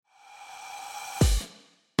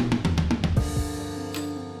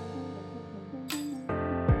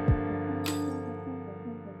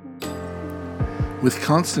With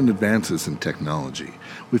constant advances in technology,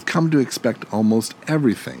 we've come to expect almost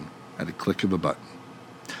everything at a click of a button.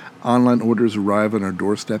 Online orders arrive on our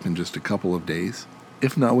doorstep in just a couple of days,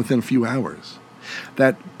 if not within a few hours.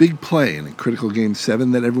 That big play in Critical Game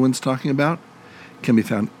 7 that everyone's talking about can be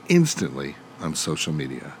found instantly on social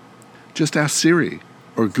media. Just ask Siri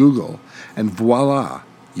or Google, and voila,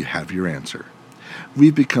 you have your answer.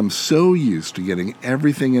 We've become so used to getting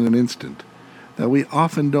everything in an instant that we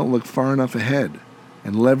often don't look far enough ahead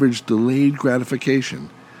and leverage delayed gratification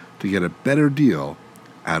to get a better deal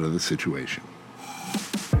out of the situation.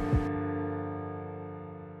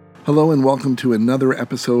 Hello and welcome to another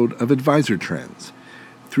episode of Advisor Trends,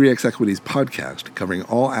 3X Equity's podcast covering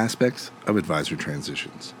all aspects of advisor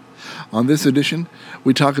transitions. On this edition,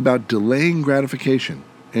 we talk about delaying gratification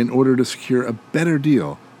in order to secure a better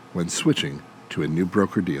deal when switching to a new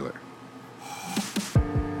broker-dealer.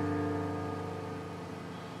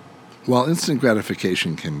 While instant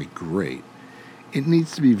gratification can be great, it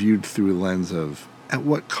needs to be viewed through a lens of at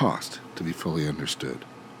what cost to be fully understood.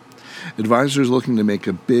 Advisors looking to make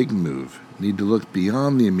a big move need to look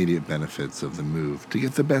beyond the immediate benefits of the move to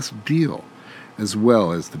get the best deal, as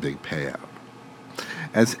well as the big payout.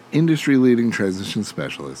 As industry-leading transition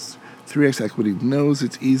specialists, 3X Equity knows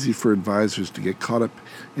it's easy for advisors to get caught up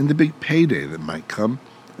in the big payday that might come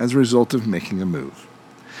as a result of making a move.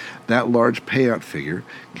 That large payout figure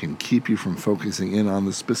can keep you from focusing in on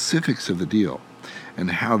the specifics of the deal and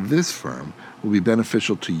how this firm will be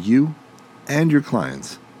beneficial to you and your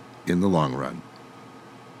clients in the long run.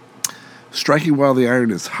 Striking while the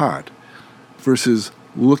iron is hot versus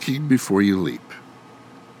looking before you leap.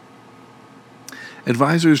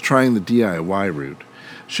 Advisors trying the DIY route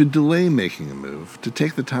should delay making a move to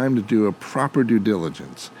take the time to do a proper due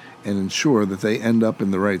diligence and ensure that they end up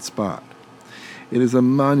in the right spot. It is a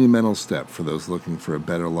monumental step for those looking for a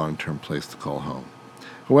better long-term place to call home.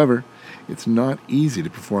 However, it's not easy to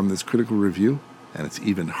perform this critical review, and it's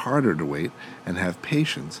even harder to wait and have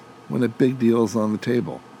patience when a big deal is on the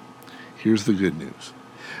table. Here's the good news.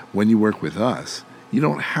 When you work with us, you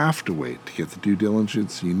don't have to wait to get the due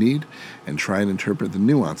diligence you need and try and interpret the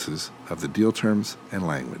nuances of the deal terms and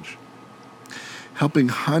language. Helping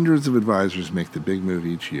hundreds of advisors make the big move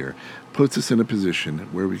each year puts us in a position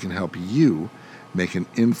where we can help you make an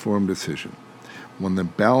informed decision, one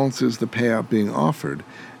that balances the payout being offered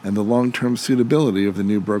and the long-term suitability of the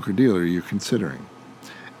new broker-dealer you're considering.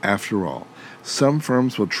 After all, some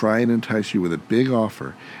firms will try and entice you with a big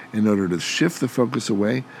offer in order to shift the focus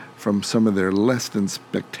away from some of their less than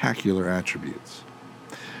spectacular attributes.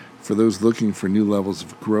 For those looking for new levels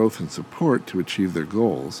of growth and support to achieve their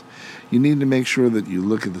goals, you need to make sure that you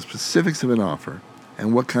look at the specifics of an offer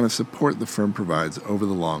and what kind of support the firm provides over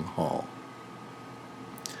the long haul.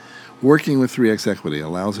 Working with 3X Equity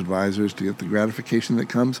allows advisors to get the gratification that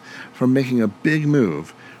comes from making a big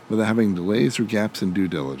move without having delays or gaps in due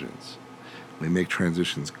diligence. We make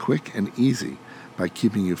transitions quick and easy by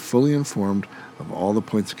keeping you fully informed of all the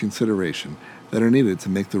points of consideration that are needed to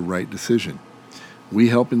make the right decision. We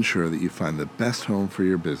help ensure that you find the best home for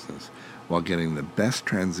your business while getting the best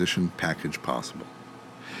transition package possible.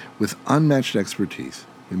 With unmatched expertise,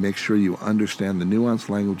 we make sure you understand the nuanced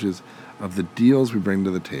languages of the deals we bring to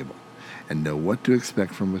the table and know what to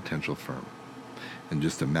expect from a potential firm. In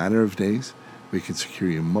just a matter of days, we can secure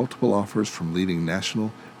you multiple offers from leading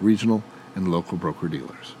national, regional, and local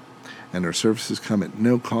broker-dealers. And our services come at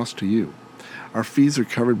no cost to you. Our fees are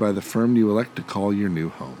covered by the firm you elect to call your new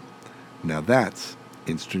home. Now that's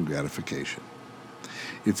instant gratification.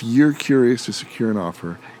 If you're curious to secure an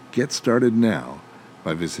offer, get started now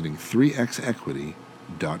by visiting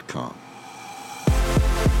 3xequity.com.